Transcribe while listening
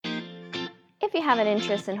If you have an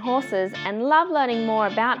interest in horses and love learning more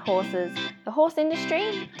about horses, the horse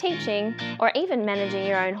industry, teaching, or even managing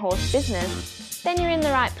your own horse business, then you're in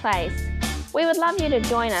the right place. We would love you to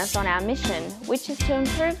join us on our mission, which is to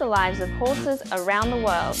improve the lives of horses around the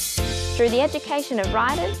world through the education of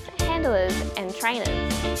riders, handlers, and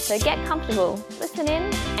trainers. So get comfortable, listen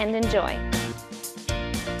in, and enjoy.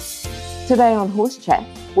 Today on Horse Chat,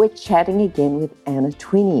 we're chatting again with Anna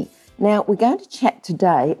Twinney. Now, we're going to chat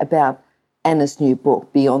today about Anna's new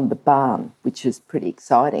book, Beyond the Barn, which is pretty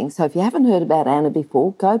exciting. So if you haven't heard about Anna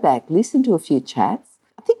before, go back, listen to a few chats.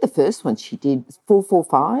 I think the first one she did was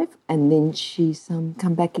 445, and then she's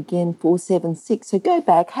come back again 476. So go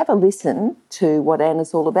back, have a listen to what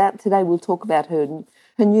Anna's all about. Today we'll talk about her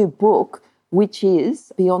new book, which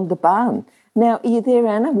is Beyond the Barn. Now, are you there,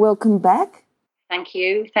 Anna? Welcome back. Thank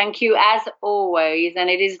you. Thank you as always. And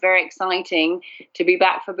it is very exciting to be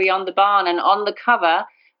back for Beyond the Barn. And on the cover,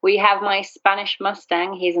 we have my Spanish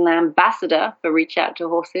Mustang. He's an ambassador for Reach Out to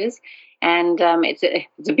Horses. And it's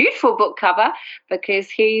a beautiful book cover because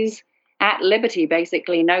he's at liberty,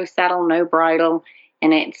 basically. No saddle, no bridle.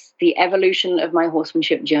 And it's the evolution of my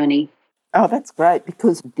horsemanship journey. Oh, that's great,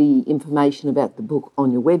 because the information about the book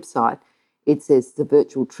on your website, it says the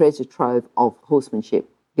virtual treasure trove of horsemanship,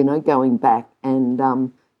 you know, going back and,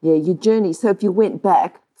 your journey. So if you went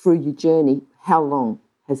back through your journey, how long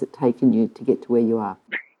has it taken you to get to where you are?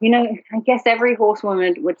 You know, I guess every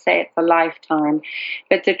horsewoman would say it's a lifetime.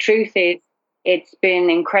 But the truth is, it's been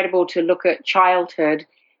incredible to look at childhood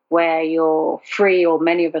where you're free, or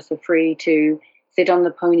many of us are free, to sit on the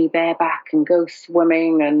pony bareback and go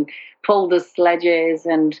swimming and pull the sledges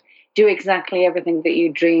and do exactly everything that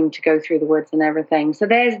you dreamed, to go through the woods and everything. So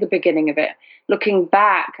there's the beginning of it. Looking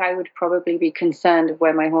back, I would probably be concerned of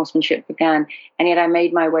where my horsemanship began, and yet I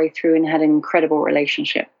made my way through and had an incredible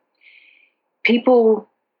relationship. People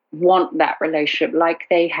want that relationship like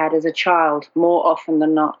they had as a child more often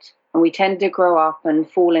than not. And we tend to grow up and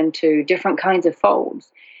fall into different kinds of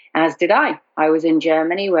folds, as did I. I was in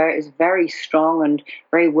Germany, where it was very strong and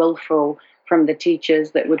very willful from the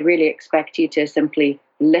teachers that would really expect you to simply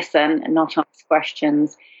listen and not ask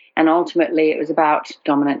questions. And ultimately, it was about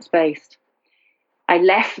dominance-based. I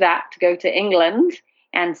left that to go to England,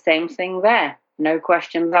 and same thing there. No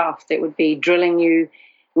questions asked. It would be drilling you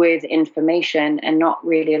with information and not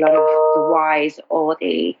really a lot of the whys or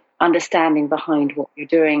the understanding behind what you're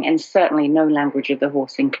doing, and certainly no language of the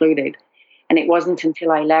horse included. And it wasn't until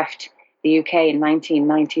I left the UK in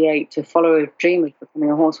 1998 to follow a dream of becoming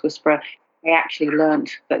a horse whisperer, I actually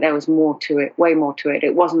learned that there was more to it, way more to it.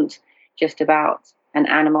 It wasn't just about an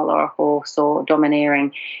animal or a horse or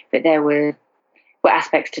domineering, but there were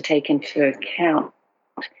aspects to take into account.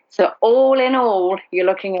 So all in all, you're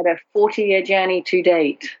looking at a 40-year journey to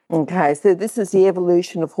date. Okay, so this is the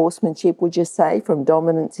evolution of horsemanship, would you say, from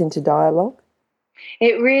dominance into dialogue?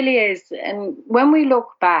 It really is. And when we look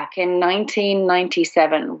back, in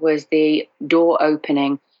 1997 was the door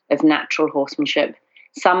opening of natural horsemanship.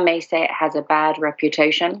 Some may say it has a bad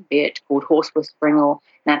reputation, be it called horse whispering or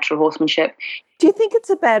natural horsemanship. Do you think it's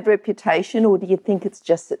a bad reputation, or do you think it's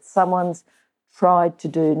just that someone's tried to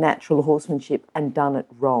do natural horsemanship and done it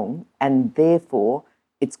wrong, and therefore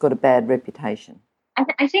it's got a bad reputation?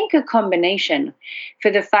 I think a combination, for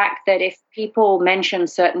the fact that if people mention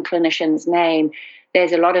certain clinicians' name,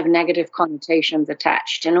 there's a lot of negative connotations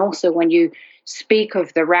attached. And also when you speak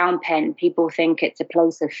of the round pen, people think it's a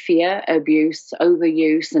place of fear, abuse,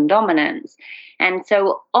 overuse, and dominance. And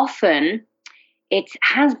so often it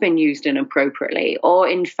has been used inappropriately, or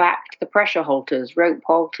in fact, the pressure halters, rope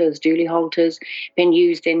halters, dually halters, been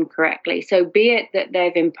used incorrectly. So be it that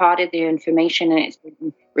they've imparted the information and it's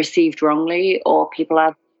been received wrongly, or people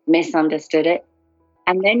have misunderstood it.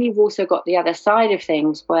 And then you've also got the other side of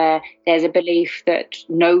things, where there's a belief that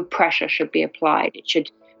no pressure should be applied. It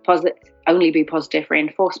should only be positive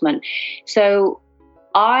reinforcement. So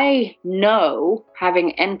I know,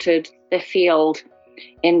 having entered the field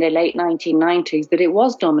in the late 1990s, that it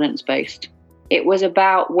was dominance-based. It was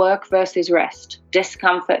about work versus rest,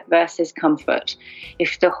 discomfort versus comfort.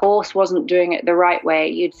 If the horse wasn't doing it the right way,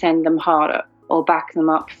 you'd send them harder or back them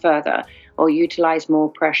up further or utilize more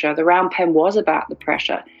pressure. The round pen was about the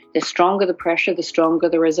pressure. The stronger the pressure, the stronger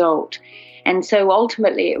the result. And so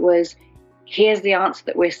ultimately it was, here's the answer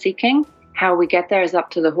that we're seeking. How we get there is up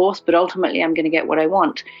to the horse, but ultimately I'm going to get what I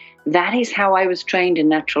want. That is how I was trained in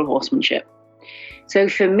natural horsemanship. So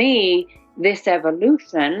for me, this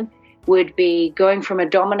evolution would be going from a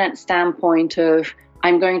dominant standpoint of,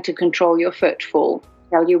 I'm going to control your footfall,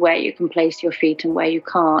 tell you where you can place your feet and where you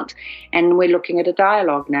can't. And we're looking at a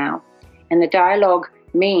dialogue now. And the dialogue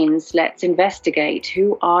means let's investigate.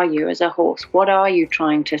 Who are you as a horse? What are you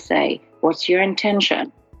trying to say? What's your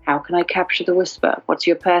intention? How can I capture the whisper? What's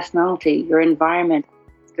your personality, your environment,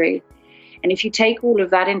 history? And if you take all of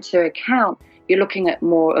that into account, you're looking at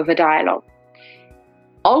more of a dialogue.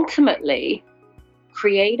 Ultimately,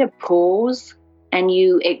 create a pause and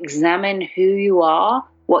you examine who you are,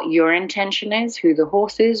 what your intention is, who the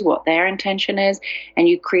horse is, what their intention is, and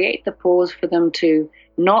you create the pause for them to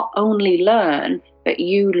not only learn, but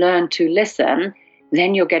you learn to listen.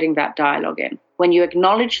 Then you're getting that dialogue in. When you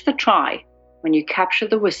acknowledge the try, when you capture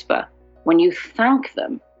the whisper, when you thank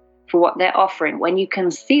them for what they're offering, when you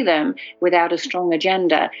can see them without a strong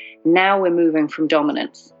agenda, now we're moving from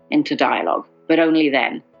dominance into dialogue, but only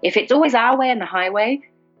then. If it's always our way and the highway,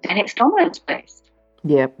 then it's dominance-based.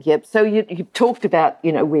 Yep. So you've talked about,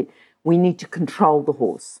 we need to control the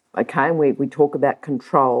horse, okay? And we talk about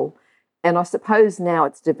control. And I suppose now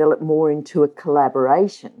it's developed more into a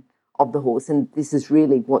collaboration of the horse, and this is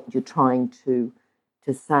really what you're trying to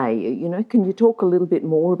say. Can you talk a little bit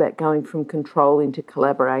more about going from control into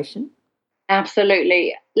collaboration?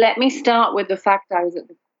 Absolutely. Let me start with the fact I was at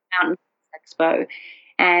the Mountain Expo,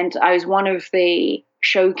 and I was one of the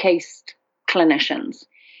showcased clinicians.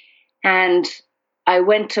 And I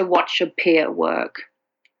went to watch a peer work.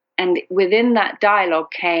 And within that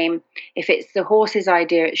dialogue came, if it's the horse's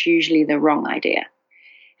idea, it's usually the wrong idea.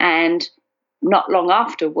 And not long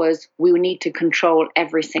after was, we need to control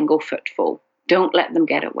every single footfall. Don't let them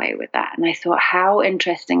get away with that. And I thought, how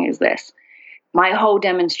interesting is this? My whole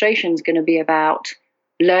demonstration is going to be about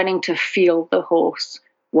learning to feel the horse.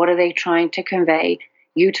 What are they trying to convey?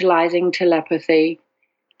 Utilizing telepathy,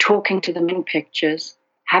 talking to them in pictures,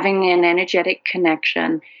 having an energetic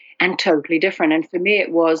connection, and totally different. And for me,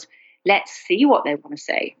 it was, let's see what they want to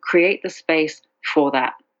say, create the space for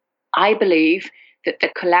that. I believe that the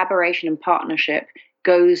collaboration and partnership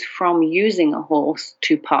goes from using a horse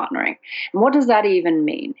to partnering. And what does that even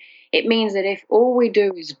mean? It means that if all we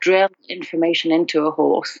do is drill information into a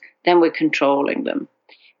horse, then we're controlling them.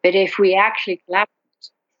 But if we actually collaborate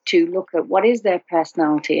to look at what is their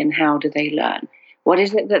personality and how do they learn, what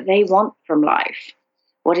is it that they want from life,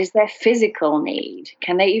 what is their physical need,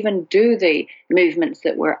 can they even do the movements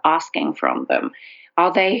that we're asking from them,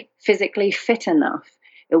 are they physically fit enough,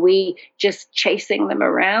 are we just chasing them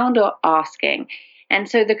around or asking? And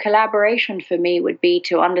so the collaboration for me would be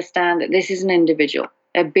to understand that this is an individual,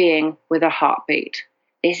 a being with a heartbeat.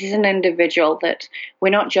 This is an individual that we're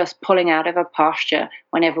not just pulling out of a pasture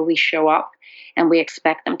whenever we show up and we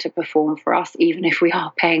expect them to perform for us, even if we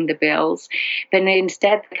are paying the bills. But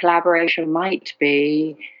instead, the collaboration might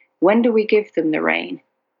be, when do we give them the rein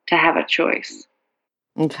to have a choice?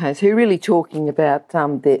 Okay, so you're really talking about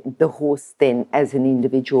the horse then as an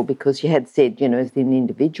individual, because you had said, as an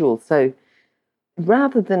individual. So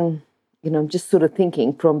rather than, I'm just sort of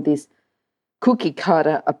thinking from this cookie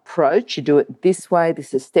cutter approach, you do it this way,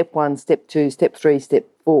 this is step 1, step 2, step 3, step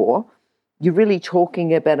 4, you're really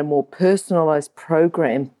talking about a more personalised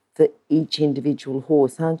program for each individual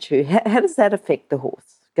horse, aren't you? How does that affect the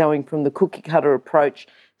horse, going from the cookie cutter approach,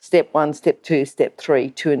 step 1, step 2, step 3,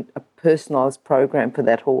 to a personalised program for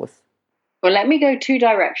that horse? Well, let me go 2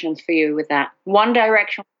 directions for you with that. One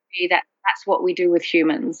direction would be that's what we do with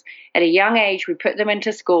humans. At a young age, we put them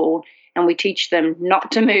into school and we teach them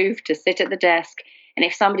not to move, to sit at the desk. And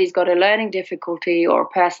if somebody's got a learning difficulty or a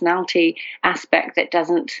personality aspect that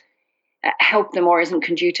doesn't help them or isn't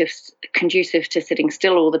conducive to sitting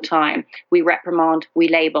still all the time, we reprimand, we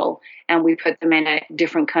label, and we put them in a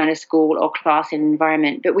different kind of school or class and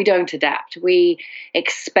environment. But we don't adapt. We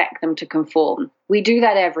expect them to conform. We do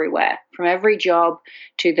that everywhere, from every job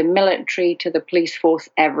to the military to the police force.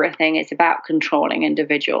 Everything is about controlling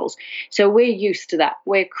individuals. So we're used to that.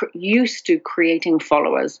 We're used to creating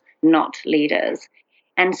followers, not leaders.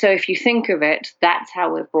 And so if you think of it, that's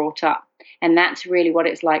how we're brought up. And that's really what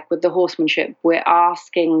it's like with the horsemanship. We're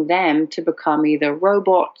asking them to become either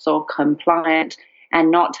robots or compliant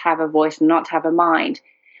and not have a voice, not have a mind.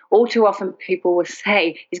 All too often people will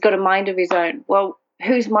say, he's got a mind of his own. Well,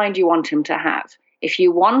 whose mind do you want him to have? If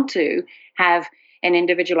you want to have an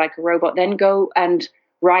individual like a robot, then go and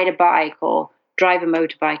ride a bike or drive a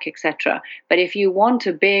motorbike, etc. But if you want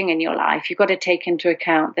a being in your life, you've got to take into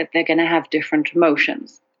account that they're going to have different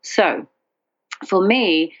emotions. So for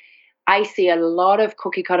me, I see a lot of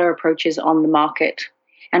cookie cutter approaches on the market.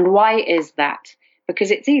 And why is that? Because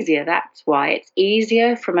it's easier. That's why. It's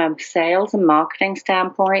easier from a sales and marketing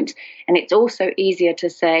standpoint. And it's also easier to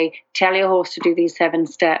say, tell your horse to do these 7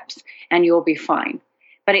 steps and you'll be fine.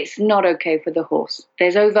 But it's not okay for the horse.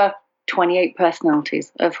 There's over 28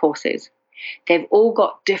 personalities of horses. They've all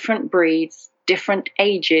got different breeds, different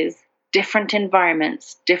ages, different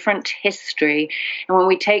environments, different history. And when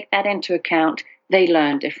we take that into account, they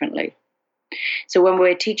learn differently. So when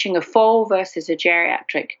we're teaching a foal versus a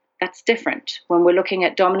geriatric, that's different. When we're looking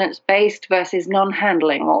at dominance-based versus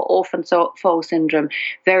non-handling or orphan foal syndrome,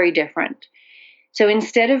 very different. So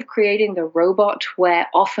instead of creating the robot where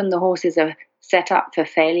often the horses are set up for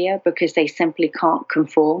failure because they simply can't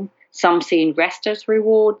conform, some see rest as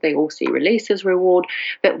reward, they all see release as reward.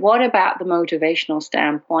 But what about the motivational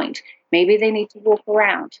standpoint? Maybe they need to walk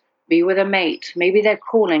around, be with a mate. Maybe they're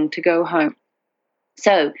calling to go home.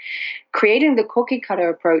 So creating the cookie cutter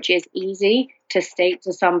approach is easy to state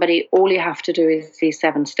to somebody, all you have to do is these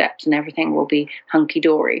 7 steps and everything will be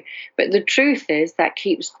hunky-dory. But the truth is that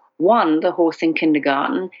keeps, 1, the horse in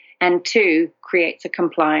kindergarten, and 2, creates a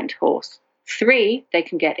compliant horse. 3, they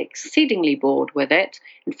can get exceedingly bored with it.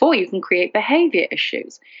 And 4, you can create behavior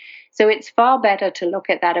issues. So it's far better to look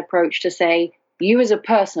at that approach to say, you as a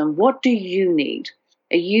person, what do you need?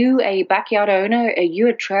 Are you a backyard owner? Are you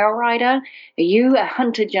a trail rider? Are you a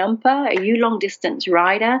hunter jumper? Are you long distance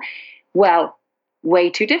rider? Well, way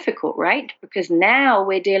too difficult, right? Because now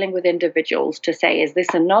we're dealing with individuals to say, is this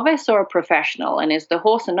a novice or a professional? And is the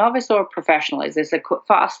horse a novice or a professional? Is this a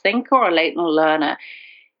fast thinker or a latent learner?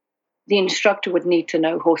 The instructor would need to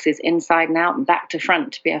know horses inside and out and back to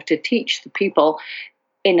front to be able to teach the people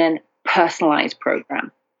in a personalized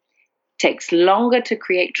program. It takes longer to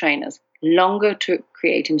create trainers, longer to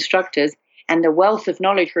create instructors, and the wealth of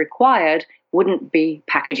knowledge required wouldn't be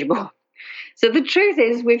packageable. So the truth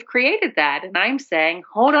is we've created that, and I'm saying,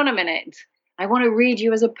 hold on a minute. I want to read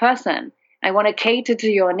you as a person. I want to cater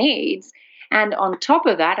to your needs. And on top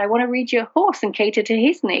of that, I want to read your horse and cater to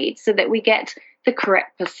his needs so that we get the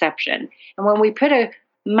correct perception. And when we put a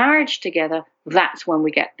marriage together, that's when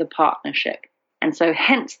we get the partnership. And so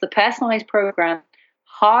hence the personalized program,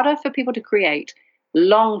 harder for people to create,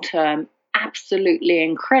 long-term, absolutely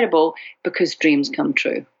incredible because dreams come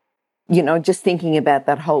true. You know, just thinking about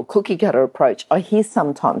that whole cookie cutter approach, I hear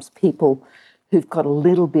sometimes people who've got a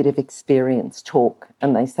little bit of experience talk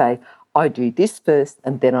and they say, I do this first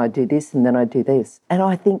and then I do this and then I do this. And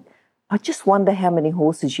I think, I just wonder how many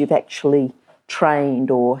horses you've actually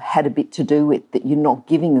trained or had a bit to do with that you're not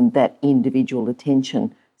giving them that individual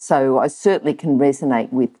attention. So I certainly can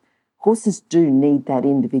resonate with horses do need that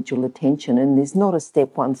individual attention, and there's not a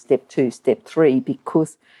step 1, step 2, step 3,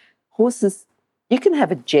 because horses, you can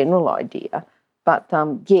have a general idea, but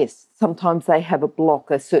yes, sometimes they have a block,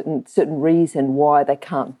 a certain reason why they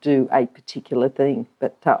can't do a particular thing.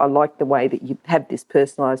 But I like the way that you have this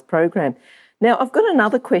personalised program. Now, I've got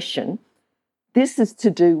another question. This is to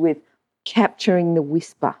do with capturing the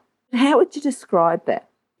whisper. How would you describe that?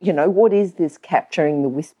 You know, what is this capturing the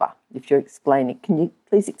whisper, if you're explaining? Can you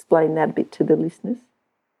please explain that a bit to the listeners?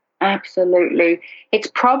 Absolutely. It's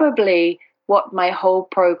probably what my whole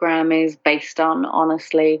program is based on,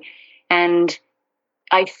 honestly. And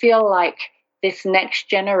I feel like this next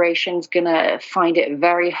generation's going to find it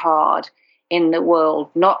very hard in the world,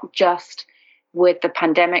 not just with the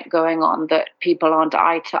pandemic going on, that people aren't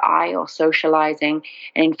eye to eye or socializing.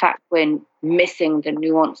 And in fact, we're missing the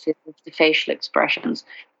nuances of the facial expressions.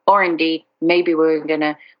 Or indeed, maybe we're going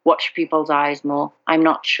to watch people's eyes more. I'm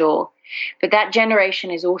not sure. But that generation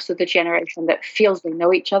is also the generation that feels they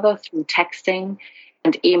know each other through texting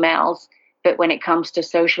and emails. But when it comes to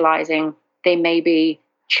socializing, they may be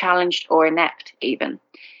challenged or inept even.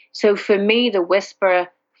 So for me, the whisper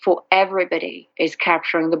for everybody is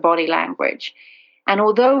capturing the body language. And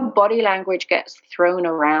although body language gets thrown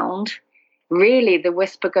around, really the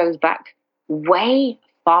whisper goes back way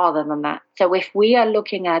farther than that. So if we are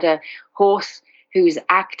looking at a horse who's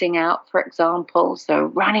acting out, for example, so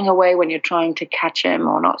running away when you're trying to catch him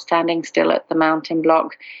or not standing still at the mountain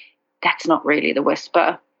block, that's not really the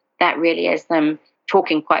whisper. That really is them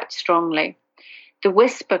talking quite strongly. The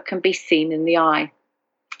whisper can be seen in the eye.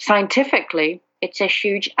 Scientifically, it's a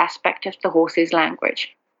huge aspect of the horse's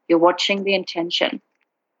language. You're watching the intention.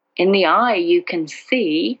 In the eye, you can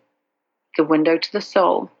see the window to the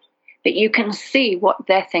soul, but you can see what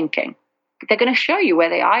they're thinking. They're going to show you where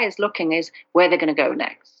the eye is looking is where they're going to go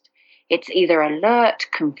next. It's either alert,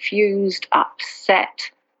 confused, upset,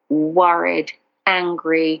 worried,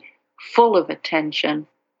 angry, full of attention.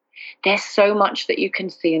 There's so much that you can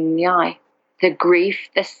see in the eye. The grief,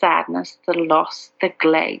 the sadness, the loss, the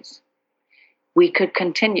glaze. We could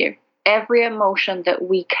continue. Every emotion that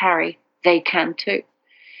we carry, they can too.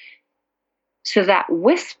 So that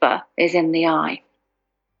whisper is in the eye.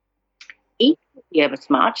 Equally as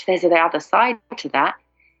much, there's the other side to that.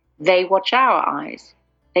 They watch our eyes.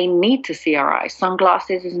 They need to see our eyes.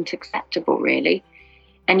 Sunglasses isn't acceptable, really.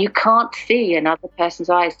 And you can't see another person's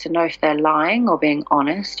eyes to know if they're lying or being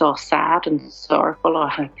honest or sad and sorrowful or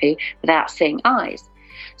happy without seeing eyes.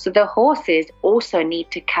 So the horses also need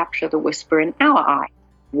to capture the whisper in our eye.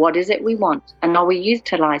 What is it we want? And are we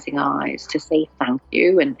utilizing our eyes to say thank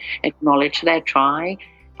you and acknowledge their try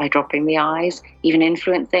by dropping the eyes, even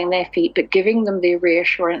influencing their feet, but giving them the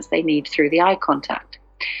reassurance they need through the eye contact?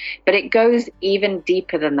 But it goes even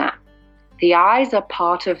deeper than that. The eyes are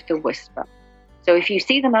part of the whisper. So if you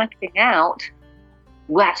see them acting out,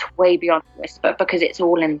 that's way beyond the whisper because it's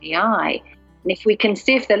all in the eye. And if we can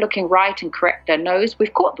see if they're looking right and correct their nose,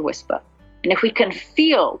 we've caught the whisper. And if we can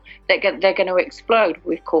feel that they're going to explode,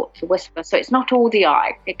 we've caught the whisper. So it's not all the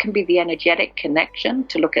eye. It can be the energetic connection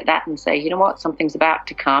to look at that and say, you know what, something's about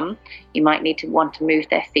to come. You might need to want to move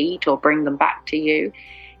their feet or bring them back to you.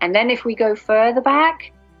 And then if we go further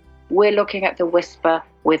back, we're looking at the whisper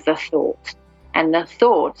with the thought. And the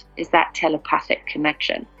thought is that telepathic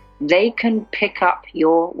connection. They can pick up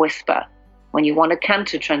your whisper when you want to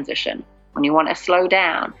canter transition, when you want to slow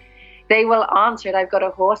down. They will answer it. I've got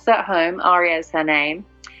a horse at home, Aria is her name,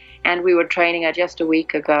 and we were training her just a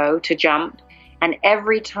week ago to jump. And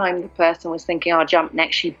every time the person was thinking, I'll jump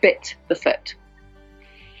next, she bit the foot.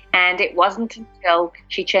 And it wasn't until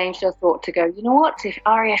she changed her thought to go, you know what,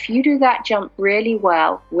 if you do that jump really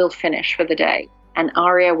well, we'll finish for the day. And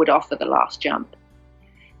Aria would offer the last jump.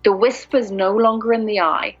 The whisper's no longer in the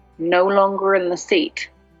eye, no longer in the seat.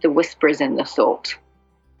 The whisper is in the thought.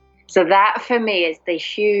 So that for me is the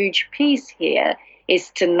huge piece here, is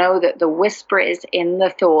to know that the whisper is in the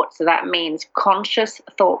thought. So that means conscious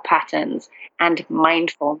thought patterns and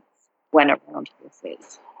mindfulness when around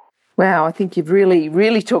horses. Wow, I think you've really,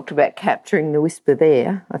 really talked about capturing the whisper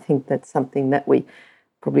there. I think that's something that we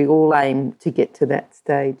probably all aim to get to that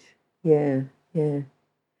stage. Yeah.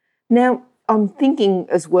 Now, I'm thinking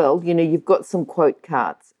as well, you've got some quote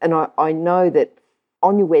cards, and I know that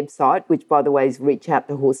on your website, which by the way is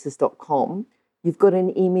reachouttohorses.com, you've got an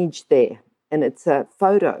image there, and it's a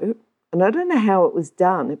photo, and I don't know how it was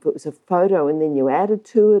done, if it was a photo and then you added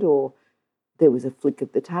to it or there was a flick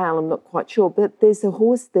of the tail, I'm not quite sure, but there's a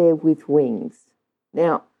horse there with wings.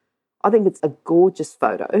 Now, I think it's a gorgeous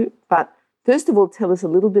photo, but first of all, tell us a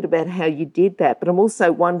little bit about how you did that, but I'm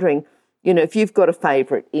also wondering, if you've got a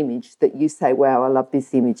favourite image that you say, wow, I love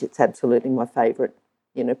this image, it's absolutely my favourite,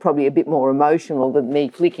 probably a bit more emotional than me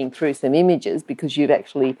flicking through some images because you've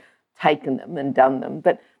actually taken them and done them.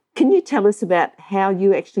 But can you tell us about how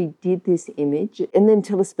you actually did this image and then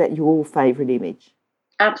tell us about your favourite image?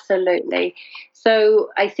 Absolutely.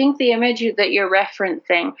 So I think the image that you're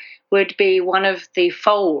referencing would be one of the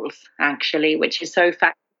foals, actually, which is so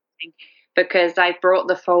fascinating because I brought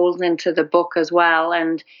the foals into the book as well.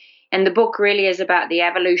 And the book really is about the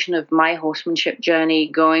evolution of my horsemanship journey,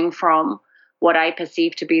 going from what I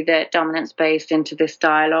perceive to be the dominance-based into this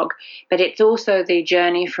dialogue. But it's also the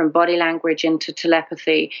journey from body language into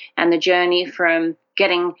telepathy, and the journey from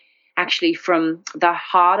getting actually from the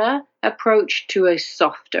harder approach to a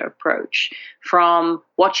softer approach, from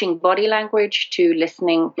watching body language to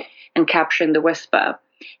listening and capturing the whisper.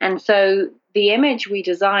 And so the image we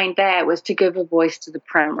designed there was to give a voice to the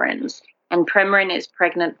Premarines. And Premarin is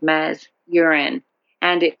pregnant mare's urine.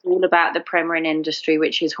 And it's all about the Premarin industry,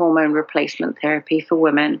 which is hormone replacement therapy for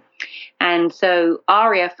women. And so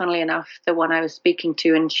Aria, funnily enough, the one I was speaking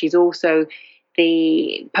to, and she's also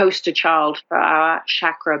the poster child for our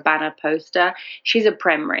chakra banner poster. She's a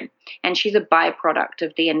Premarin, and she's a byproduct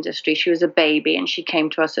of the industry. She was a baby, and she came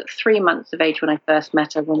to us at 3 months of age when I first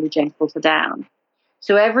met her, when we gentled her down.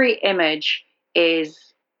 So every image is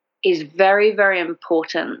very, very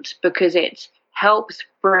important because it helps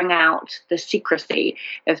bring out the secrecy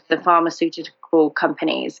of the pharmaceutical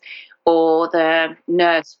companies or the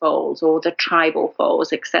nurse foals or the tribal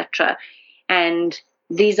foals, etc. And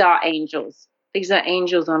these are angels. These are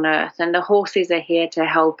angels on earth, and the horses are here to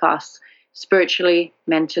help us spiritually,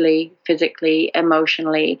 mentally, physically,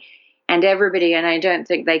 emotionally, and everybody, and I don't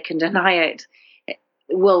think they can deny it,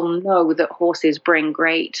 will know that horses bring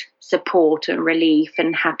great support and relief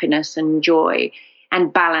and happiness and joy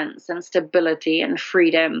and balance and stability and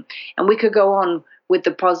freedom. And we could go on with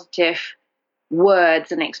the positive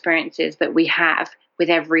words and experiences that we have with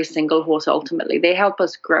every single horse. Ultimately, they help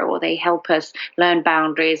us grow, or they help us learn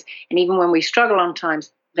boundaries. And even when we struggle on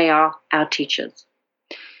times, they are our teachers.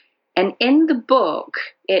 And in the book,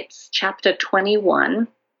 it's chapter 21.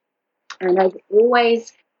 And I've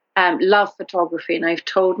always loved photography. And I've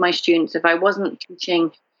told my students, if I wasn't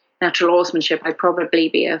teaching natural horsemanship, I'd probably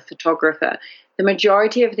be a photographer. The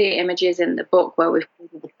majority of the images in the book where we've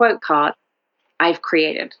created the quote card, I've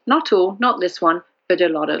created. Not all, not this one, but a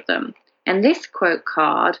lot of them. And this quote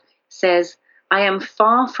card says, "I am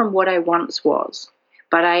far from what I once was,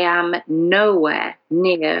 but I am nowhere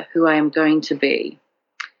near who I am going to be."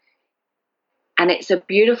 And it's a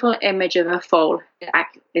beautiful image of a foal. It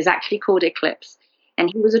is actually called Eclipse. And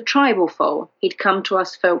he was a tribal foal. He'd come to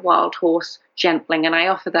us for wild horse gentling, and I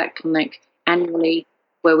offer that clinic annually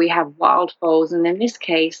where we have wild foals. And in this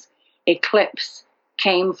case, Eclipse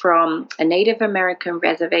came from a Native American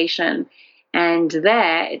reservation. And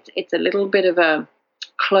there, it's a little bit of a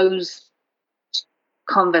closed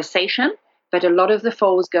conversation, but a lot of the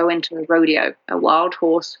foals go into a rodeo, a wild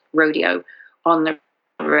horse rodeo on the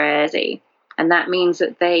resi. And that means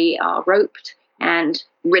that they are roped and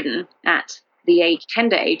ridden at the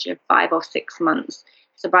tender age of 5 or 6 months.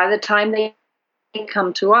 So by the time they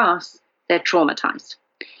come to us, they're traumatized.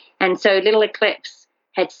 And so little Eclipse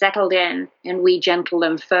had settled in, and we gentle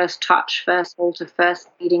them, first touch, first halter, first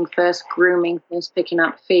feeding, first grooming, first picking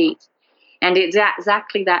up feet. And it's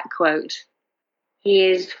exactly that quote. He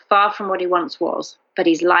is far from what he once was, but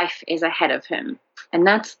his life is ahead of him. And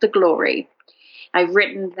that's the glory. I've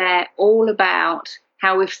written there all about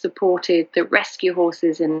how we've supported the rescue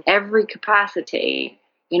horses in every capacity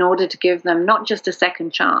in order to give them not just a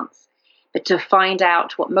second chance, but to find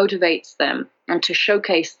out what motivates them and to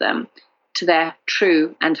showcase them to their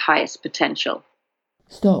true and highest potential.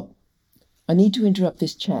 Stop. I need to interrupt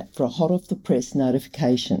this chat for a hot off the press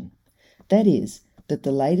notification. That is, that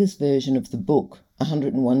the latest version of the book,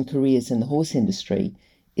 101 Careers in the Horse Industry,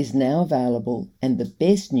 is now available, and the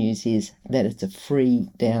best news is that it's a free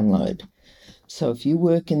download. So if you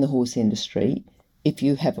work in the horse industry, if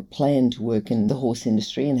you have a plan to work in the horse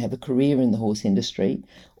industry and have a career in the horse industry,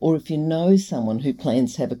 or if you know someone who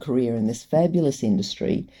plans to have a career in this fabulous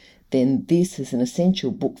industry, then this is an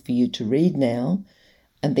essential book for you to read now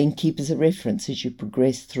and then keep as a reference as you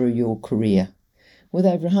progress through your career. With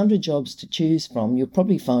over 100 jobs to choose from, you'll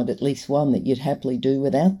probably find at least one that you'd happily do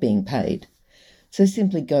without being paid. So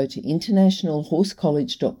simply go to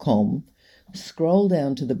internationalhorsecollege.com, scroll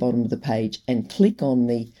down to the bottom of the page and click on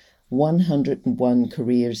the 101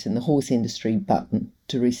 Careers in the Horse Industry button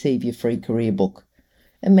to receive your free career book.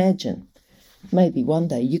 Imagine, maybe one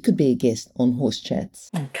day you could be a guest on Horse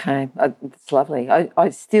Chats. Okay, it's lovely.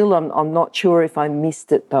 I'm not sure if I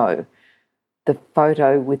missed it though, the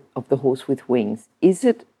photo of the horse with wings. Is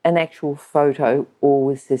it an actual photo or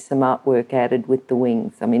was there some artwork added with the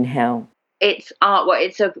wings? I mean, how... It's artwork.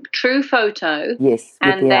 It's a true photo. Yes,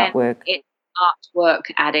 with and the then artwork. It's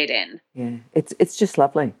artwork added in. Yeah, it's just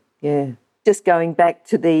lovely. Yeah. Just going back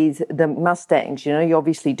to the Mustangs, you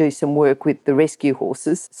obviously do some work with the rescue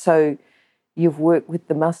horses. So you've worked with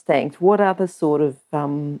the Mustangs. What other sort of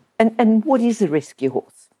and what is a rescue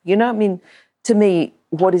horse? I mean, to me,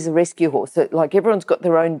 what is a rescue horse? So, like, everyone's got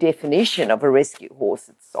their own definition of a rescue horse.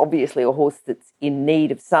 It's obviously a horse that's in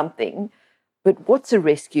need of something. But what's a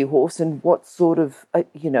rescue horse, and what sort of,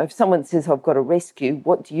 if someone says, I've got a rescue,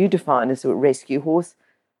 what do you define as a rescue horse?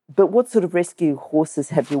 But what sort of rescue horses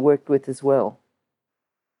have you worked with as well?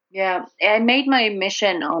 Yeah, I made my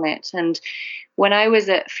mission on it. And when I was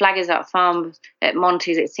at Flaggers Up Farm at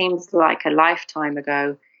Monty's, it seems like a lifetime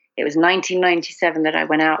ago. It was 1997 that I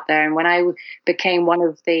went out there. And when I became one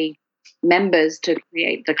of the members to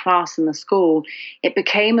create the class in the school, it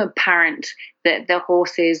became apparent that the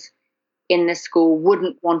horses in the school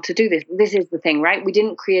wouldn't want to do this. This is the thing, right? We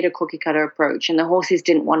didn't create a cookie cutter approach, and the horses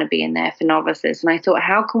didn't want to be in there for novices. And I thought,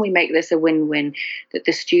 how can we make this a win-win, that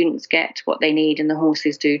the students get what they need and the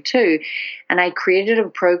horses do too? And I created a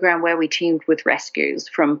program where we teamed with rescues,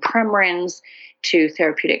 from Premrins to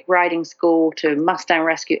therapeutic riding school to Mustang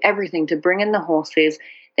rescue, everything to bring in the horses,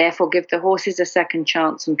 therefore give the horses a second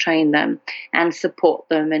chance and train them and support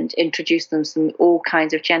them and introduce them some all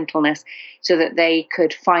kinds of gentleness so that they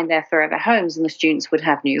could find their forever homes and the students would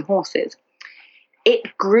have new horses.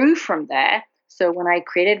 It grew from there. So when I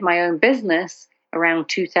created my own business around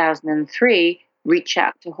 2003, Reach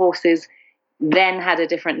Out to Horses, then had a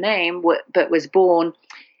different name, but was born,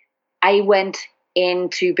 I went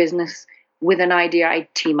into business with an idea I'd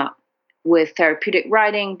team up with therapeutic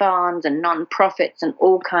riding barns and non-profits and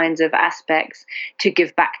all kinds of aspects to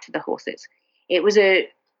give back to the horses. It was a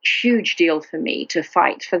huge deal for me to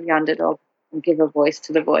fight for the underdog and give a voice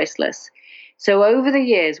to the voiceless. So over the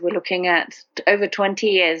years, we're looking at over 20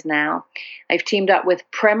 years now, I've teamed up with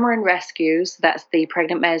Premarin Rescues, that's the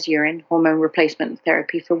pregnant mare's urine, hormone replacement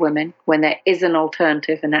therapy for women, when there is an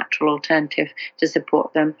alternative, a natural alternative to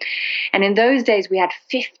support them. And in those days, we had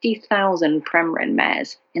 50,000 Premarin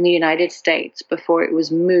mares in the United States before it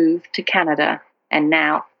was moved to Canada, and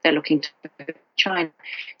now they're looking to China.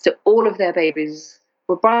 So all of their babies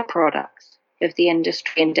were byproducts. of the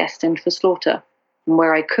industry and destined for slaughter. And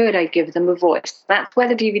where I could, I'd give them a voice. That's where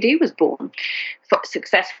the DVD was born, for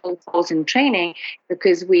successful foals in training,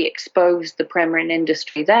 because we exposed the Premarin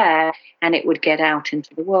industry there and it would get out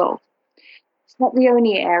into the world. It's not the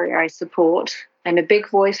only area I support. I'm a big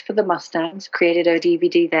voice for the Mustangs, created a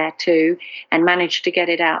DVD there too, and managed to get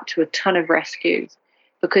it out to a ton of rescues,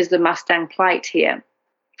 because the Mustang plight here,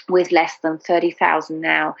 with less than 30,000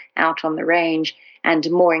 now out on the range and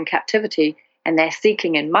more in captivity, and they're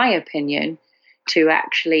seeking, in my opinion, to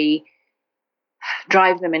actually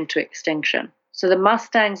drive them into extinction. So the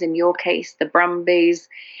Mustangs, in your case, the Brumbies,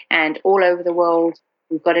 and all over the world,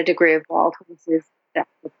 we've got a degree of wild horses that's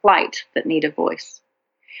the plight that need a voice.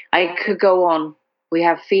 I could go on. We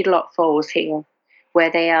have feedlot foals here where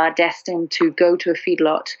they are destined to go to a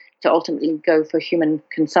feedlot to ultimately go for human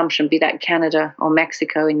consumption, be that Canada or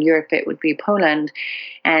Mexico. In Europe, it would be Poland.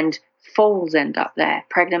 And foals end up there,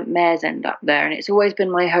 pregnant mares end up there. And it's always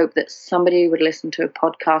been my hope that somebody would listen to a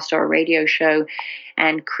podcast or a radio show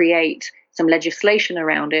and create some legislation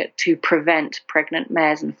around it to prevent pregnant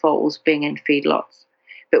mares and foals being in feedlots.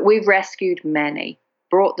 But we've rescued many,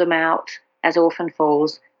 brought them out as orphan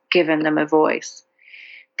foals, given them a voice.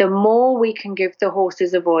 The more we can give the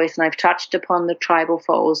horses a voice, and I've touched upon the tribal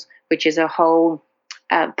foals, which is a whole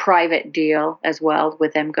private deal as well,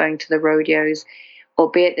 with them going to the rodeos,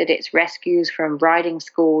 albeit that it's rescues from riding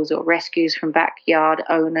schools or rescues from backyard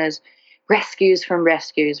owners, rescues from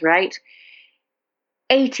rescues, right?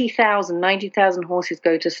 80,000, 90,000 horses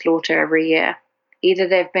go to slaughter every year. Either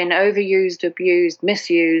they've been overused, abused,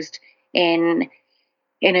 misused in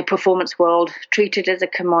a performance world, treated as a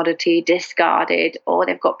commodity, discarded, or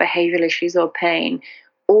they've got behavioral issues or pain.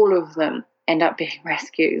 All of them end up being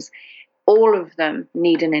rescues. All of them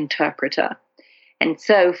need an interpreter. And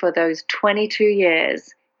so for those 22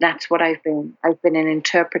 years, that's what I've been. I've been an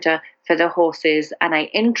interpreter for the horses, and I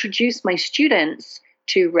introduce my students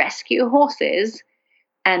to rescue horses,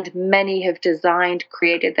 and many have designed,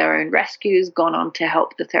 created their own rescues, gone on to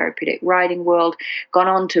help the therapeutic riding world, gone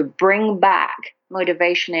on to bring back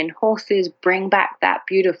motivation in horses, bring back that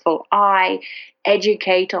beautiful eye,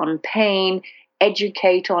 educate on pain,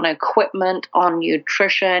 educate on equipment, on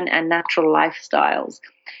nutrition and natural lifestyles.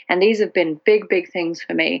 And these have been big, big things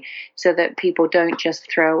for me, so that people don't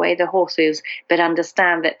just throw away the horses, but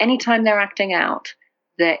understand that anytime they're acting out,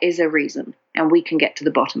 there is a reason, and we can get to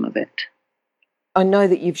the bottom of it. I know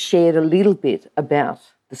that you've shared a little bit about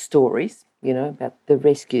the stories, about the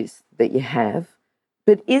rescues that you have.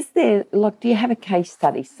 But is there, do you have a case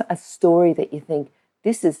study, a story that you think,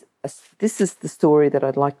 this is the story that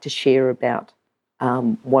I'd like to share about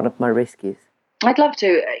one of my rescues? I'd love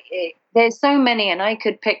to. There's so many, and I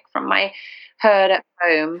could pick from my herd at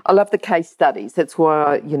home. I love the case studies. That's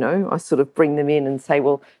why, I sort of bring them in and say,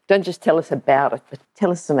 well, don't just tell us about it, but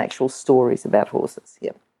tell us some actual stories about horses.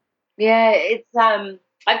 Yeah. Yeah, it's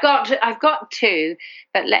I've got two,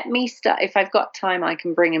 but let me start. If I've got time, I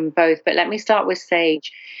can bring them both. But let me start with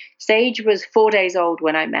Sage. Sage was 4 days old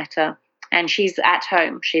when I met her, and she's at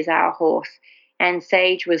home. She's our horse, and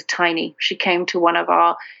Sage was tiny. She came to one of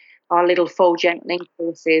our little foal gentling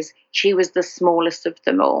courses. She was the smallest of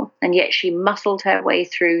them all, and yet she muscled her way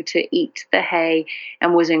through to eat the hay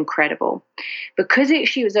and was incredible. Because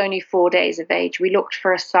she was only 4 days of age, we looked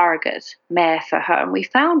for a surrogate mare for her, and we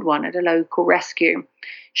found one at a local rescue.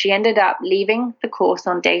 She ended up leaving the course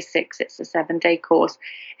on day 6. It's a 7-day course,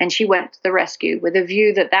 and she went to the rescue with a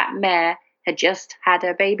view that that mare had just had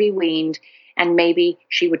her baby weaned, and maybe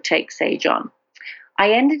she would take Sage on.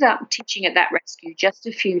 I ended up teaching at that rescue just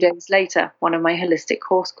a few days later, one of my holistic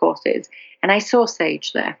horse courses, and I saw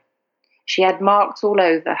Sage there. She had marks all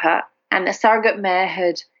over her, and the surrogate mare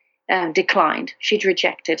had declined. She'd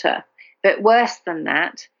rejected her. But worse than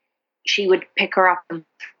that, she would pick her up and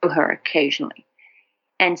throw her occasionally.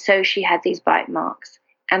 And so she had these bite marks.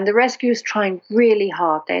 And the rescue was trying really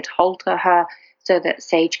hard. They'd halter her so that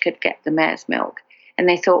Sage could get the mare's milk. And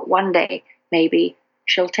they thought one day maybe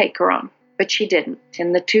she'll take her on. But she didn't.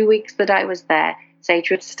 In the 2 weeks that I was there, Sage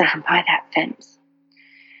would stand by that fence.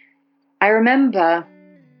 I remember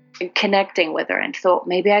connecting with her and thought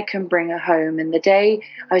maybe I can bring her home. And the day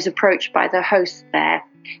I was approached by the host there,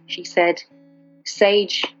 she said,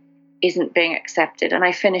 Sage isn't being accepted. And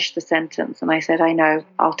I finished the sentence and I said, I know,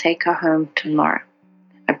 I'll take her home tomorrow.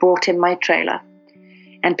 I brought in my trailer.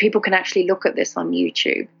 And people can actually look at this on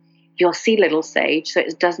YouTube. You'll see little Sage, so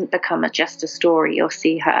it doesn't become just a story. You'll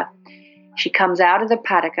see her. She comes out of the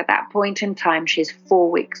paddock at that point in time. She's 4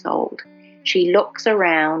 weeks old. She looks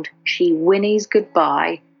around, she whinnies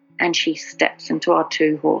goodbye, and she steps into our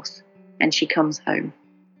 2-horse, and she comes home.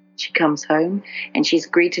 She comes home and she's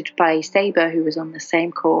greeted by Sabre, who was on the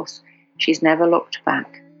same course. She's never looked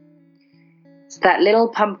back. So that little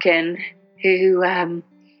pumpkin who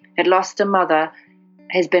had lost a mother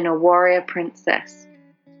has been a warrior princess.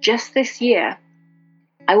 Just this year,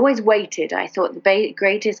 I always waited. I thought the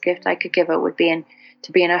greatest gift I could give her would be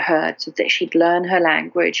to be in a herd so that she'd learn her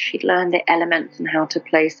language, she'd learn the elements and how to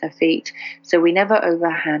place her feet. So we never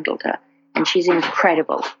overhandled her, and she's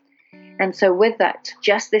incredible. And so with that,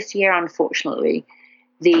 just this year, unfortunately,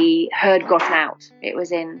 the herd got out. It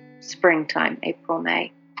was in springtime, April,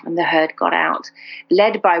 May, and the herd got out,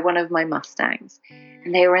 led by one of my Mustangs.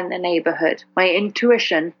 And they were in the neighborhood. My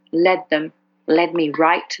intuition led me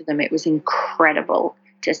right to them. It was incredible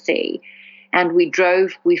to see. And we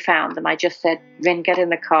found them. I just said, Vin, get in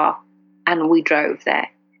the car. And we drove there.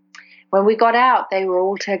 When we got out, they were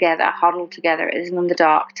all together, huddled together. It was in the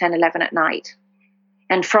dark, 10, 11 at night.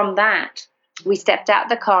 And from that, we stepped out of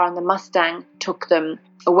the car and the Mustang took them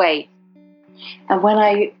away. And when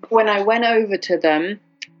I went over to them,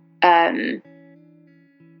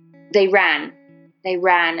 they ran. They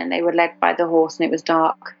ran and they were led by the horse, and it was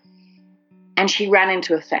dark. And she ran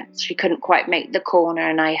into a fence. She couldn't quite make the corner,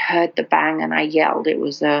 and I heard the bang and I yelled. It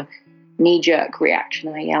was a knee-jerk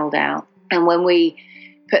reaction. I yelled out. And when we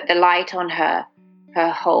put the light on her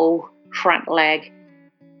whole front leg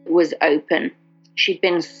was open. She'd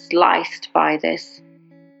been sliced by this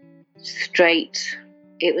straight,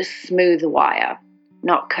 it was smooth wire,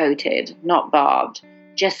 not coated, not barbed,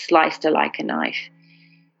 just sliced her like a knife.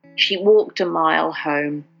 She walked a mile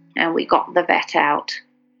home, and we got the vet out,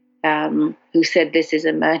 who said this is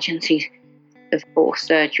emergency, of course,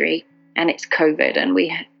 surgery, and it's COVID. And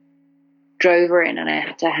we drove her in, and I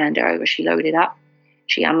had to hand her over. She loaded up,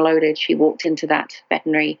 she unloaded, she walked into that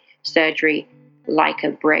veterinary surgery like a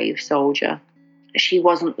brave soldier. She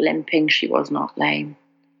wasn't limping, she was not lame.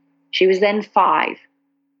 She was then 5.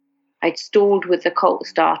 I'd stalled with the colt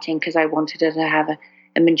starting because I wanted her to have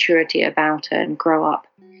a maturity about her and grow up.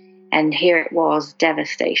 And here it was,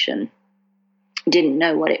 devastation. Didn't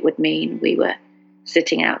know what it would mean. We were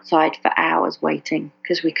sitting outside for hours waiting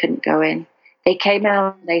because we couldn't go in. They came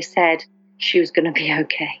out and they said she was going to be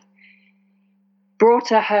okay. Brought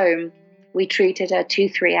her home. We treated her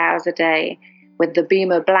 2-3 hours a day with the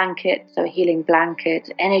Beamer blanket, so a healing blanket,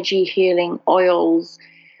 energy healing oils,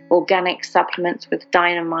 organic supplements with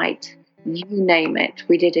dynamite, you name it,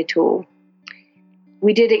 we did it all.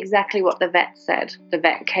 We did exactly what the vet said. The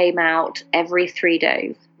vet came out every 3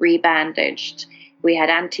 days, rebandaged. We had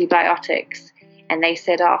antibiotics, and they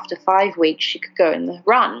said after 5 weeks she could go in the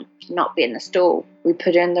run, not be in the stall. We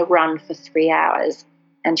put her in the run for 3 hours,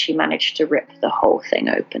 and she managed to rip the whole thing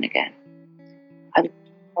open again. I'm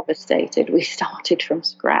devastated. We started from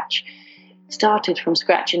scratch,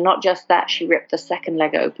 and not just that, she ripped the second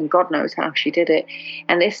leg open. God knows how she did it.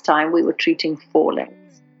 And this time we were treating 4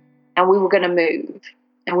 legs, and we were going to move,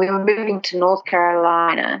 and we were moving to North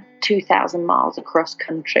Carolina, 2,000 miles across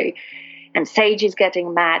country. And Sage is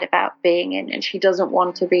getting mad about being in, and she doesn't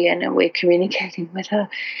want to be in, and we're communicating with her,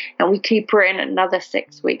 and we keep her in another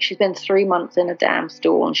 6 weeks. She's been 3 months in a damn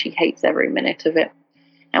stall, and she hates every minute of it.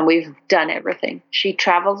 And we've done everything. She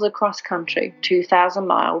travels across country, 2,000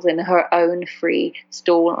 miles in her own free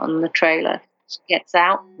stall on the trailer. She gets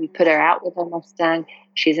out. We put her out with her Mustang.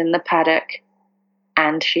 She's in the paddock,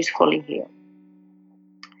 and she's fully healed.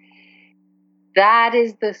 That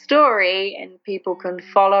is the story, and people can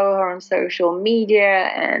follow her on social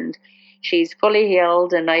media, and she's fully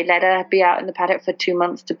healed. And I let her be out in the paddock for 2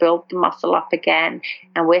 months to build the muscle up again,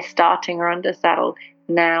 and we're starting her under saddle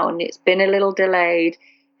now, and it's been a little delayed.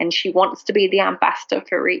 And she wants to be the ambassador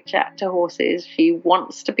for Reach Out to Horses. She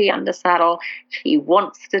wants to be under saddle. She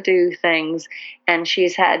wants to do things. And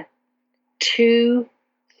she's had 2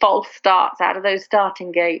 false starts out of those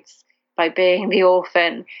starting gates by being the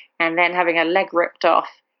orphan and then having her leg ripped off.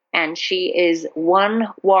 And she is one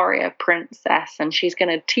warrior princess. And she's going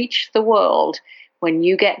to teach the world, when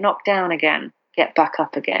you get knocked down again, get back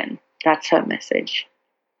up again. That's her message.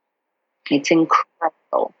 It's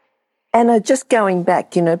incredible. Anna, just going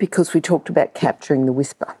back, because we talked about capturing the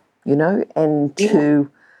whisper, and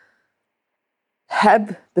to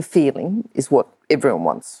have the feeling is what everyone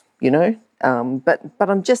wants, But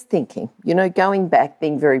I'm just thinking, going back,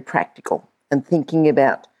 being very practical and thinking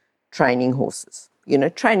about training horses.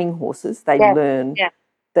 Training horses, they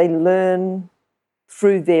learn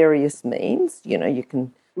through various means. You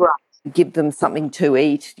can give them something to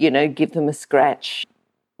eat, give them a scratch,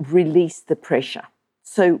 release the pressure.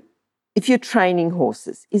 So if you're training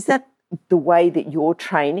horses, is that the way that you're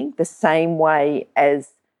training, the same way as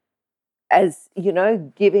as,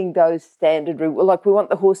 giving those standard, like we want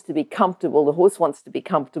the horse to be comfortable. The horse wants to be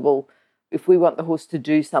comfortable. If we want the horse to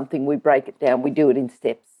do something, we break it down. We do it in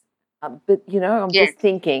steps. But, I'm just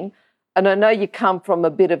thinking, and I know you come from a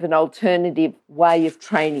bit of an alternative way of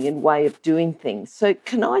training and way of doing things. So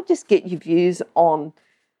can I just get your views on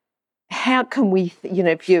how can we,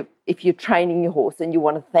 if you're training your horse and you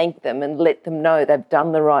want to thank them and let them know they've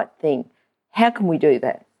done the right thing, how can we do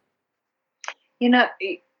that?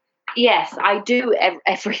 Yes, I do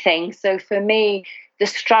everything. So for me, the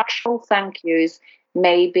structural thank yous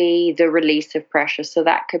may be the release of pressure. So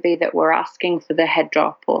that could be that we're asking for the head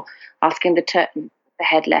drop or asking to turn the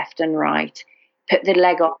head left and right, put the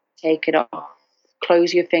leg off, take it off,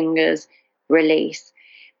 close your fingers, release.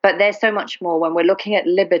 But there's so much more when we're looking at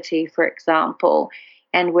liberty, for example,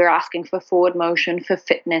 and we're asking for forward motion for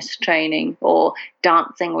fitness training or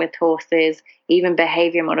dancing with horses, even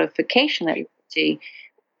behavior modification at liberty.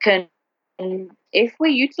 If we're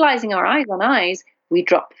utilizing our eyes on eyes, we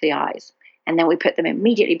drop the eyes and then we put them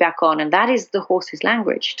immediately back on. And that is the horse's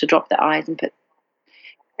language, to drop the eyes and put.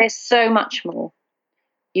 There's so much more.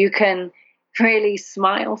 You can really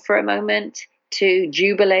smile for a moment to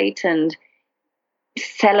jubilate and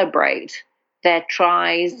celebrate their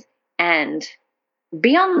tries and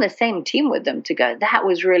be on the same team with them to go, that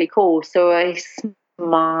was really cool. So a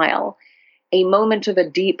smile, a moment of a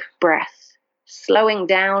deep breath, slowing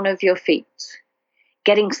down of your feet,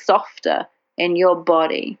 getting softer in your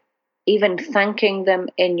body, even thanking them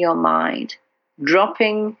in your mind,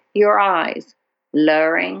 dropping your eyes,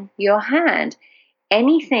 lowering your hand,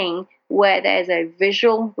 anything where there's a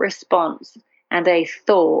visual response and a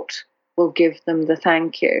thought will give them the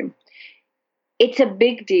thank you. It's a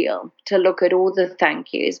big deal to look at all the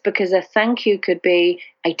thank yous, because a thank you could be,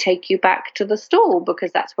 I take you back to the stall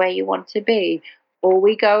because that's where you want to be, or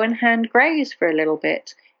we go and hand graze for a little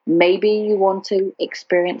bit. Maybe you want to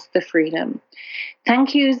experience the freedom.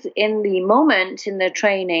 Thank yous in the moment in the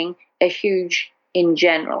training are huge in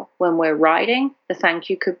general. When we're riding, the thank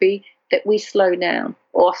you could be that we slow down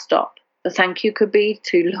or stop. The thank you could be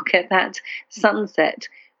to look at that sunset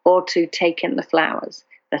or to take in the flowers.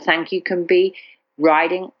 The thank you can be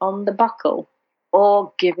riding on the buckle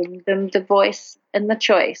or giving them the voice and the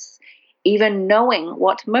choice, even knowing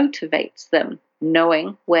what motivates them,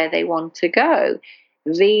 knowing where they want to go.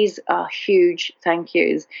 These are huge thank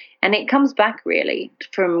yous. And it comes back really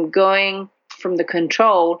from going from the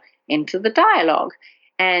control into the dialogue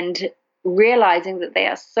and realizing that they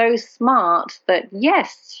are so smart that,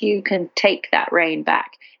 yes, you can take that rein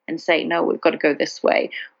back and say, no, we've got to go this way.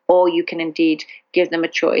 Or you can indeed give them a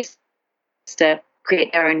choice to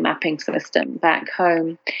create their own mapping system back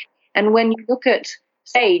home. And when you look at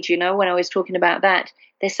sage, when I was talking about that,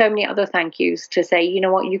 there's so many other thank yous to say, you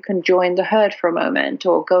know what, you can join the herd for a moment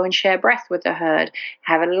or go and share breath with the herd,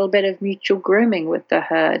 have a little bit of mutual grooming with the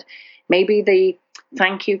herd. Maybe the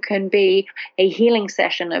thank you can be a healing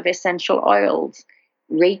session of essential oils,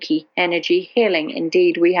 Reiki, energy healing.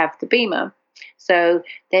 Indeed, we have the Beamer. So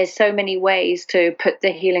there's so many ways to put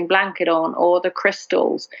the healing blanket on or the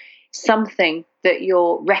crystals, something that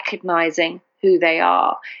you're recognizing who they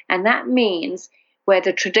are. And that means where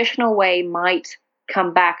the traditional way might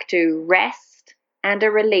come back to rest and a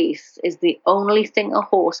release is the only thing a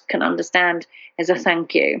horse can understand as a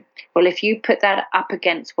thank you. Well, if you put that up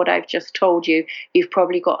against what I've just told you, you've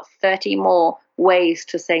probably got 30 more ways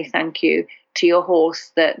to say thank you to your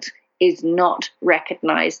horse that is not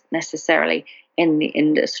recognized necessarily in the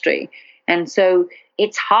industry. And so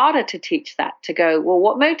it's harder to teach that, to go, well,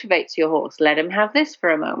 what motivates your horse? Let him have this for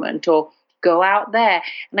a moment, or go out there.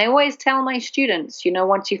 And I always tell my students,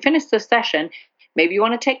 once you finish the session, maybe you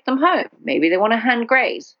want to take them home. Maybe they want to hand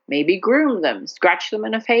graze, maybe groom them, scratch them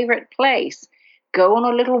in a favorite place, go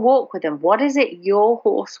on a little walk with them. What is it your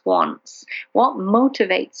horse wants? What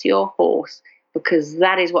motivates your horse? Because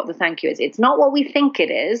that is what the thank you is. It's not what we think it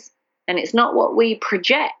is, and it's not what we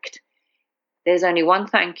project. There's only one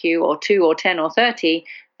thank you or 2 or 10 or 30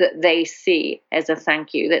 that they see as a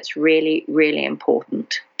thank you that's really, really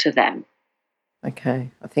important to them.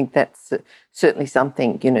 Okay, I think that's certainly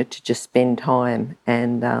something, to just spend time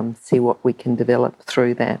and see what we can develop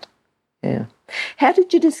through that. Yeah. How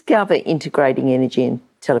did you discover integrating energy and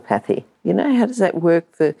telepathy? How does that work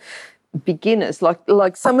for beginners?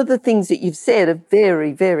 Like some of the things that you've said are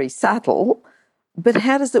very, very subtle, but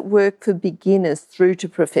how does it work for beginners through to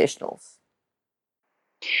professionals?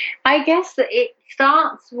 I guess that it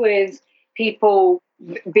starts with people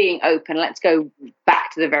being open. Let's go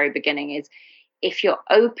back to the very beginning. Is if you're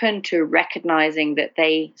open to recognizing that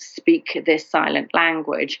they speak this silent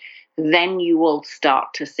language, then you will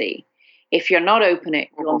start to see. If you're not open it,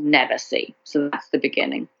 you'll never see. So that's the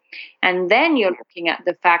beginning. And then you're looking at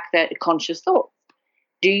the fact that conscious thought.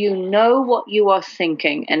 Do you know what you are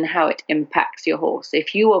thinking and how it impacts your horse?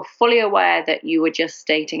 If you are fully aware that you were just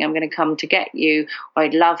stating, I'm going to come to get you, or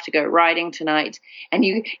I'd love to go riding tonight, and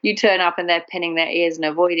you turn up and they're pinning their ears and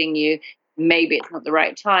avoiding you, maybe it's not the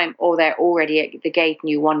right time, or they're already at the gate and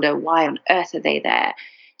you wonder, why on earth are they there?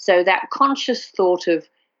 So that conscious thought of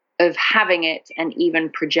having it and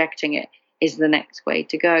even projecting it is the next way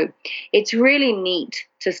to go. It's really neat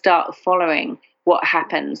to start following what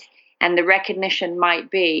happens. And the recognition might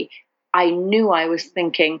be, I knew I was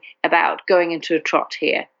thinking about going into a trot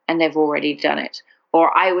here, and they've already done it.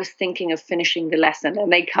 Or I was thinking of finishing the lesson,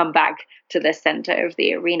 and they come back to the center of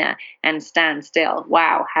the arena and stand still.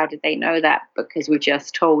 Wow, how did they know that? Because we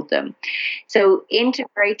just told them. So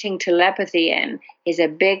integrating telepathy in is a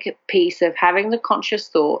big piece of having the conscious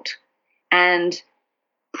thought and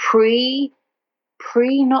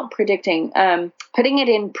not predicting, putting it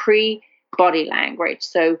in pre-body language.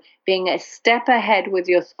 So being a step ahead with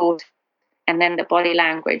your thought and then the body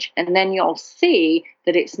language. And then you'll see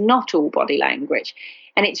that it's not all body language.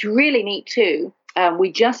 And it's really neat too.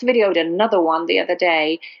 We just videoed another one the other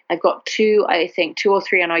day. I've got two or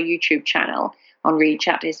three on our YouTube channel, on Reach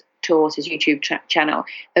Out to Horses YouTube channel,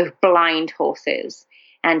 of blind horses.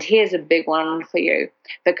 And here's a big one for you,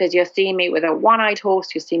 because you'll see me with a one-eyed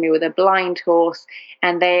horse, you'll see me with a blind horse,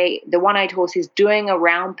 and the one-eyed horse is doing a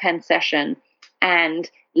round pen session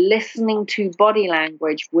and listening to body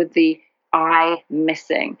language with the eye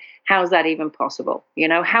missing. How is that even possible?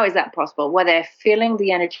 How is that possible? Well, they're feeling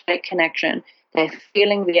the energetic connection, they're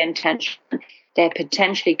feeling the intention, they're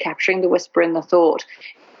potentially capturing the whisper in the thought,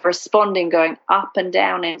 responding, going up and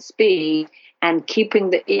down in speed, and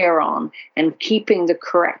keeping the ear on and keeping the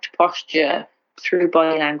correct posture through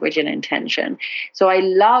body language and intention. So I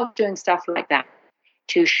love doing stuff like that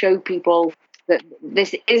to show people that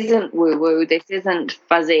this isn't woo-woo, this isn't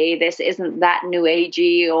fuzzy, this isn't that new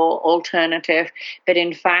agey or alternative, but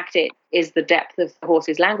in fact it is the depth of the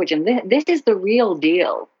horse's language. And this is the real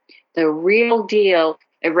deal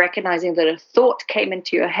of recognizing that a thought came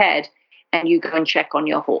into your head and you go and check on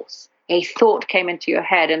your horse. A thought came into your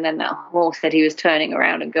head and then that horse said he was turning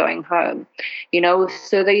around and going home.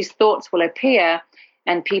 So these thoughts will appear,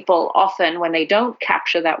 and people often, when they don't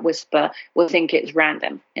capture that whisper, will think it's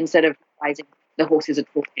random instead of realizing the horses are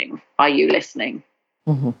talking. Are you listening?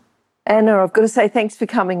 Mm-hmm. Anna, I've got to say thanks for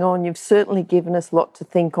coming on. You've certainly given us a lot to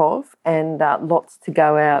think of, and lots to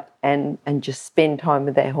go out and just spend time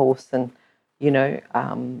with their horse and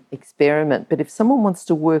experiment. But if someone wants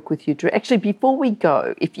to work with you, actually, before we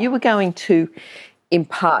go, if you were going to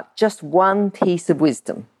impart just one piece of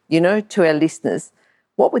wisdom, to our listeners,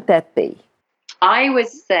 what would that be? I would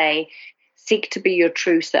say, seek to be your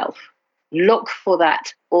true self. Look for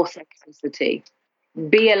that authenticity.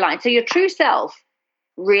 Be aligned. So your true self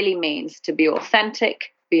really means to be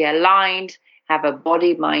authentic, be aligned, have a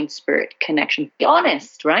body, mind, spirit connection. Be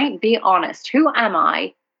honest, right? Be honest. Who am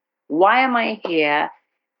I? Why am I here?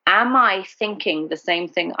 Am I thinking the same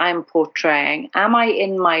thing I'm portraying? Am I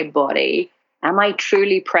in my body? Am I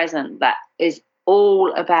truly present? That is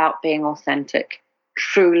all about being authentic,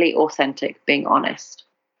 truly authentic, being honest.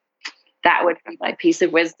 That would be my piece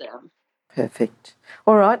of wisdom. Perfect.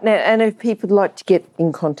 All right. Now, and if people would like to get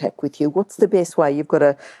in contact with you, what's the best way? You've got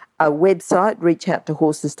a website,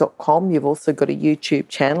 reachouttohorses.com. You've also got a YouTube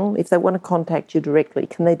channel. If they want to contact you directly,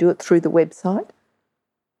 can they do it through the website?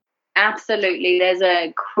 Absolutely. There's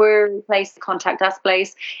a query place, contact us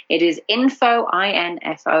place. It is info,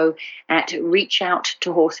 I-N-F-O, at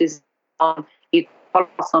reachouttohorses.com. You can follow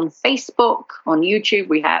us on Facebook, on YouTube.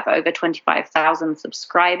 We have over 25,000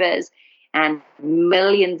 subscribers and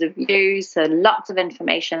millions of views, so lots of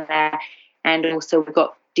information there. And also we've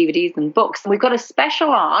got DVDs and books. We've got a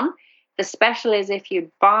special on. The special is if you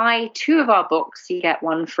buy 2 of our books, you get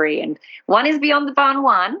 1 free. And one is Beyond the Barn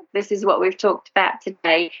 1. This is what we've talked about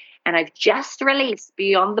today. And I've just released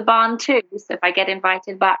Beyond the Barn 2. So if I get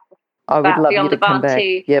invited back, I would love Beyond you to the Barn come back.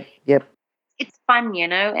 2, Yep. It's fun,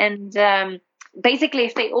 and basically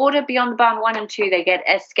if they order Beyond the Barn 1 and 2, they get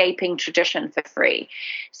Escaping Tradition for free.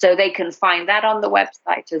 So they can find that on the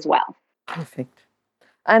website as well. Perfect.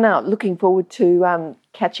 Anna, looking forward to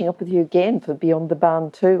catching up with you again for Beyond the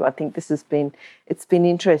Barn 2. I think it's been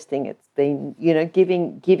interesting. It's been,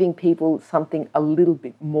 giving people something a little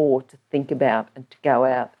bit more to think about and to go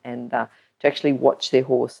out and to actually watch their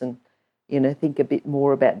horse and, think a bit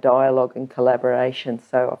more about dialogue and collaboration.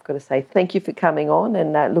 So I've got to say thank you for coming on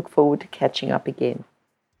and look forward to catching up again.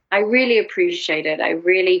 I really appreciate it. I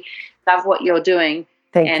really love what you're doing.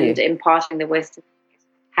 Thank you. And imparting the wisdom.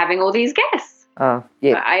 having all these guests. Oh,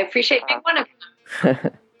 yeah. I appreciate being one of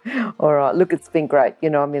them. All right. Look, it's been great.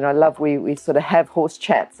 I love we sort of have horse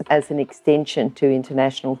chats as an extension to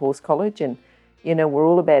International Horse College, and, we're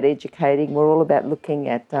all about educating. We're all about looking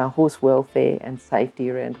at horse welfare and safety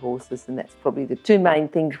around horses, and that's probably the two main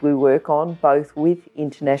things we work on, both with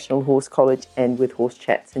International Horse College and with horse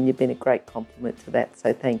chats, and you've been a great compliment to that,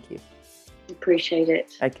 so thank you. Appreciate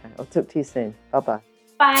it. Okay, I'll talk to you soon. Bye-bye.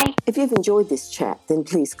 Bye. If you've enjoyed this chat, then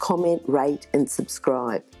please comment, rate and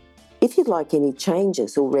subscribe. If you'd like any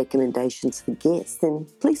changes or recommendations for guests, then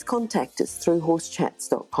please contact us through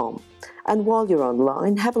horsechats.com. And while you're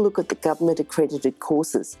online, have a look at the government-accredited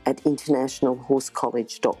courses at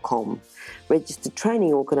internationalhorsecollege.com. Registered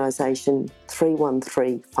Training Organisation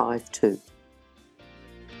 31352.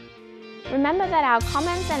 Remember that our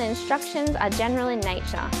comments and instructions are general in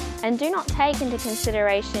nature and do not take into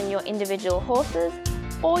consideration your individual horses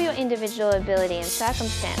or your individual ability and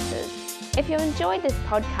circumstances. If you enjoyed this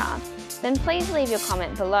podcast, then please leave your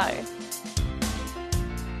comment below.